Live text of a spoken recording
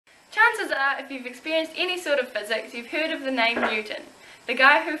if you've experienced any sort of physics, you've heard of the name Newton, the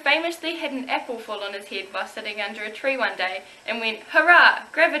guy who famously had an apple fall on his head while sitting under a tree one day and went, "Hurrah,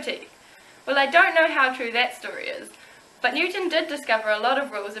 gravity!" Well, I don't know how true that story is, but Newton did discover a lot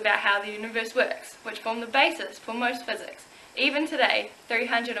of rules about how the universe works, which form the basis for most physics, even today,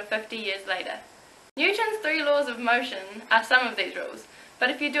 350 years later. Newton's 3 laws of motion are some of these rules, but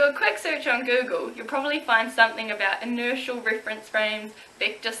if you do a quick search on Google, you'll probably find something about inertial reference frames,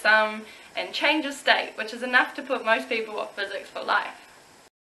 vector sum, and change of state, which is enough to put most people off physics for life.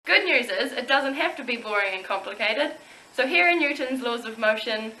 Good news is, it doesn't have to be boring and complicated, so here are Newton's laws of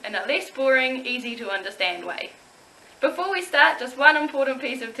motion in a less boring, easy to understand way. Before we start, just one important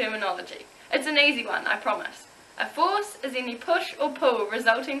piece of terminology. It's an easy one, I promise. A force is any push or pull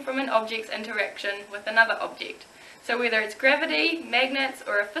resulting from an object's interaction with another object. So whether it's gravity, magnets,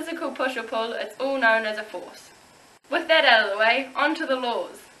 or a physical push or pull, it's all known as a force. With that out of the way, on to the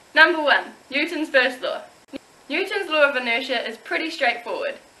laws. Number 1. Newton's first law. Newton's law of inertia is pretty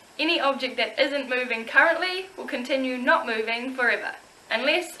straightforward. Any object that isn't moving currently will continue not moving forever,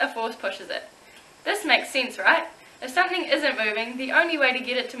 unless a force pushes it. This makes sense, right? If something isn't moving, the only way to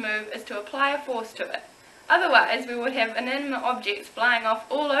get it to move is to apply a force to it. Otherwise, we would have inanimate objects flying off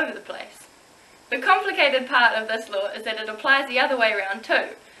all over the place. The complicated part of this law is that it applies the other way around too.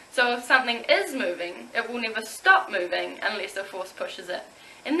 So if something is moving, it will never stop moving unless a force pushes it.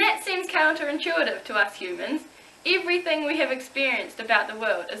 And that seems counterintuitive to us humans. Everything we have experienced about the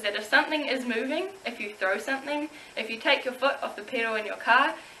world is that if something is moving, if you throw something, if you take your foot off the pedal in your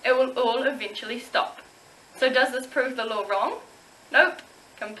car, it will all eventually stop. So does this prove the law wrong? Nope,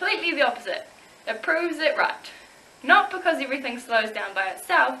 completely the opposite. It proves it right. Not because everything slows down by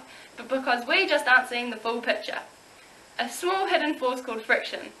itself, but because we just aren't seeing the full picture. A small hidden force called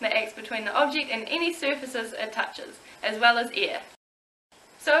friction that acts between the object and any surfaces it touches, as well as air.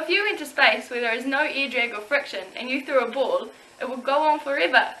 So if you went to space where there is no air drag or friction and you threw a ball, it will go on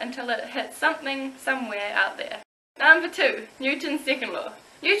forever until it hits something somewhere out there. Number 2. Newton's second law.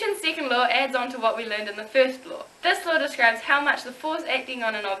 Newton's second law adds on to what we learned in the first law. This law describes how much the force acting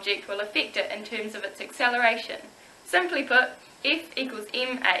on an object will affect it in terms of its acceleration. Simply put, F equals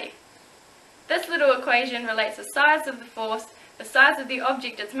ma. This little equation relates the size of the force, the size of the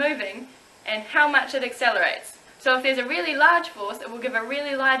object it's moving, and how much it accelerates. So if there's a really large force, it will give a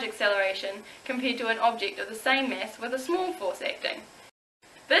really large acceleration compared to an object of the same mass with a small force acting.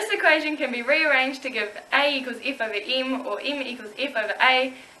 This equation can be rearranged to give A equals F over m or m equals F over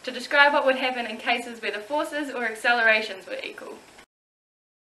A to describe what would happen in cases where the forces or accelerations were equal.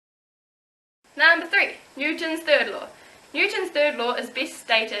 Number 3. Newton's third law. Newton's third law is best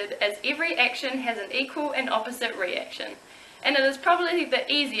stated as every action has an equal and opposite reaction, and it is probably the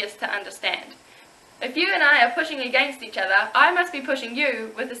easiest to understand. If you and I are pushing against each other, I must be pushing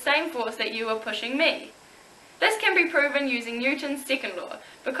you with the same force that you are pushing me. This can be proven using Newton's second law.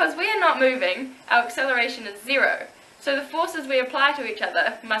 Because we are not moving, our acceleration is 0, so the forces we apply to each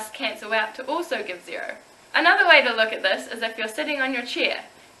other must cancel out to also give 0. Another way to look at this is if you're sitting on your chair.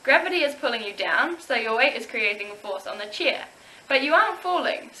 Gravity is pulling you down, so your weight is creating a force on the chair. But you aren't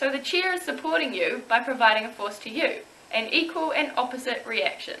falling, so the chair is supporting you by providing a force to you, an equal and opposite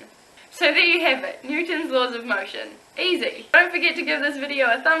reaction. So there you have it, Newton's laws of motion. Easy! Don't forget to give this video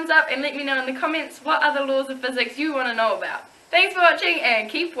a thumbs up and let me know in the comments what other laws of physics you want to know about. Thanks for watching and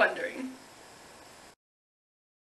keep wondering.